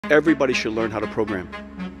everybody should learn how to program.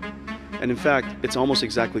 And in fact, it's almost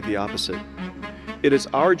exactly the opposite. It is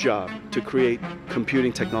our job to create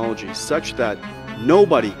computing technology such that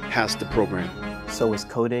nobody has to program. So is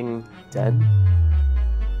coding dead?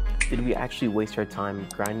 Did we actually waste our time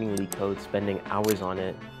grinding LeetCode, spending hours on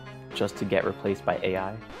it, just to get replaced by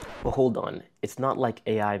AI? But hold on, it's not like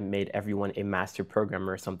AI made everyone a master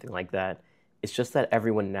programmer or something like that. It's just that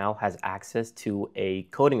everyone now has access to a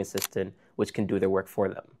coding assistant which can do their work for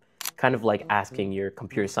them. Kind of like asking your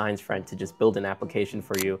computer science friend to just build an application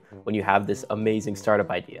for you when you have this amazing startup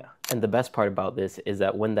idea. And the best part about this is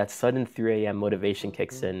that when that sudden 3 a.m. motivation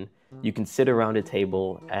kicks in, you can sit around a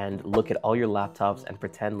table and look at all your laptops and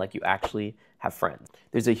pretend like you actually have friends.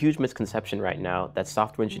 There's a huge misconception right now that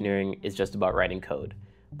software engineering is just about writing code.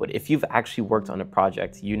 But if you've actually worked on a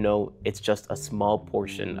project, you know it's just a small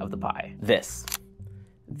portion of the pie. This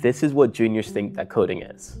is what juniors think that coding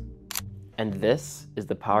is. And this is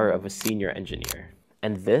the power of a senior engineer.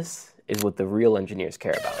 And this is what the real engineers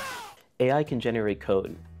care about. AI can generate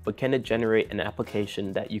code, but can it generate an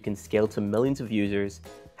application that you can scale to millions of users,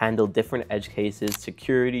 handle different edge cases,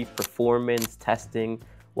 security, performance, testing,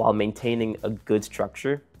 while maintaining a good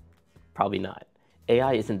structure? Probably not.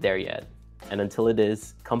 AI isn't there yet. And until it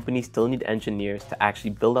is, companies still need engineers to actually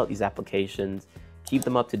build out these applications, keep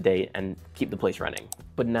them up to date, and keep the place running.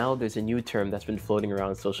 But now there's a new term that's been floating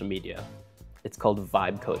around social media. It's called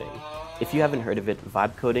vibe coding. If you haven't heard of it,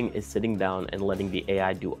 vibe coding is sitting down and letting the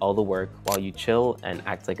AI do all the work while you chill and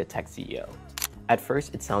act like a tech CEO. At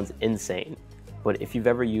first, it sounds insane, but if you've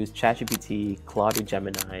ever used ChatGPT, Claude, or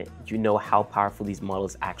Gemini, you know how powerful these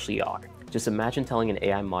models actually are. Just imagine telling an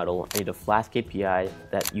AI model, I need a Flask API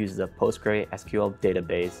that uses a PostgreSQL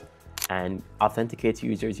database and authenticates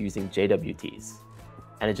users using JWTs.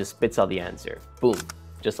 And it just spits out the answer. Boom,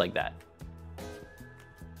 just like that.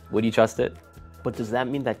 Would you trust it? But does that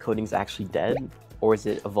mean that coding's actually dead? Or is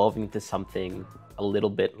it evolving into something a little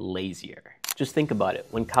bit lazier? Just think about it.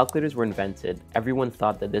 When calculators were invented, everyone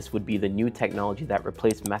thought that this would be the new technology that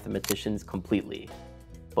replaced mathematicians completely.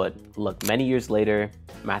 But look, many years later,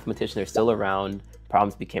 mathematicians are still around,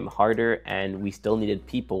 problems became harder, and we still needed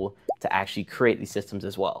people to actually create these systems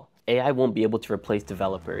as well. AI won't be able to replace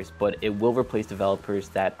developers, but it will replace developers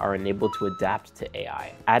that are unable to adapt to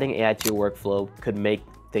AI. Adding AI to your workflow could make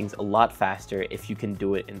things a lot faster if you can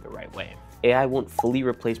do it in the right way. AI won't fully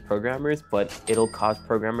replace programmers, but it'll cause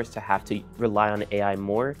programmers to have to rely on AI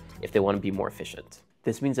more if they want to be more efficient.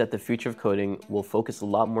 This means that the future of coding will focus a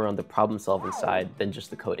lot more on the problem-solving side than just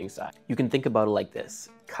the coding side. You can think about it like this.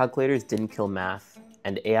 Calculators didn't kill math,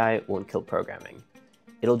 and AI won't kill programming.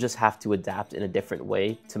 It'll just have to adapt in a different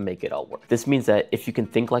way to make it all work. This means that if you can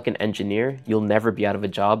think like an engineer, you'll never be out of a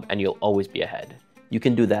job and you'll always be ahead. You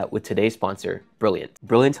can do that with today's sponsor, Brilliant.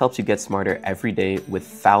 Brilliant helps you get smarter every day with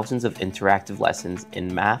thousands of interactive lessons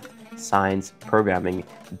in math, science, programming,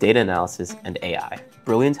 data analysis, and AI.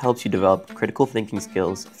 Brilliant helps you develop critical thinking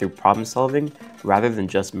skills through problem solving rather than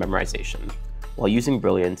just memorization. While using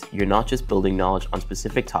Brilliant, you're not just building knowledge on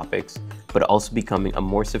specific topics, but also becoming a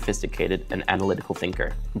more sophisticated and analytical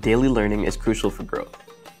thinker. Daily learning is crucial for growth.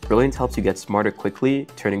 Brilliant helps you get smarter quickly,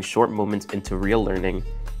 turning short moments into real learning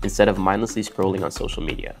instead of mindlessly scrolling on social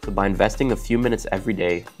media. So by investing a few minutes every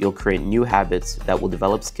day, you'll create new habits that will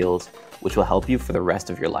develop skills which will help you for the rest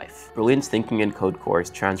of your life. Brilliant's Thinking and Code course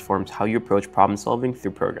transforms how you approach problem solving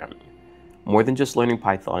through programming. More than just learning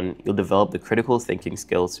Python, you'll develop the critical thinking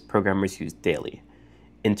skills programmers use daily.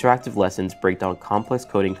 Interactive lessons break down complex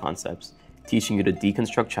coding concepts, teaching you to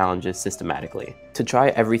deconstruct challenges systematically. To try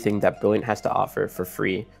everything that Brilliant has to offer for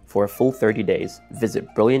free for a full 30 days,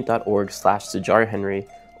 visit brilliant.org/SajarHenry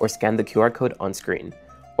or scan the QR code on screen,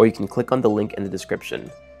 or you can click on the link in the description.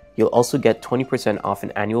 You'll also get 20% off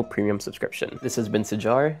an annual premium subscription. This has been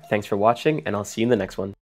Sajar, thanks for watching, and I'll see you in the next one.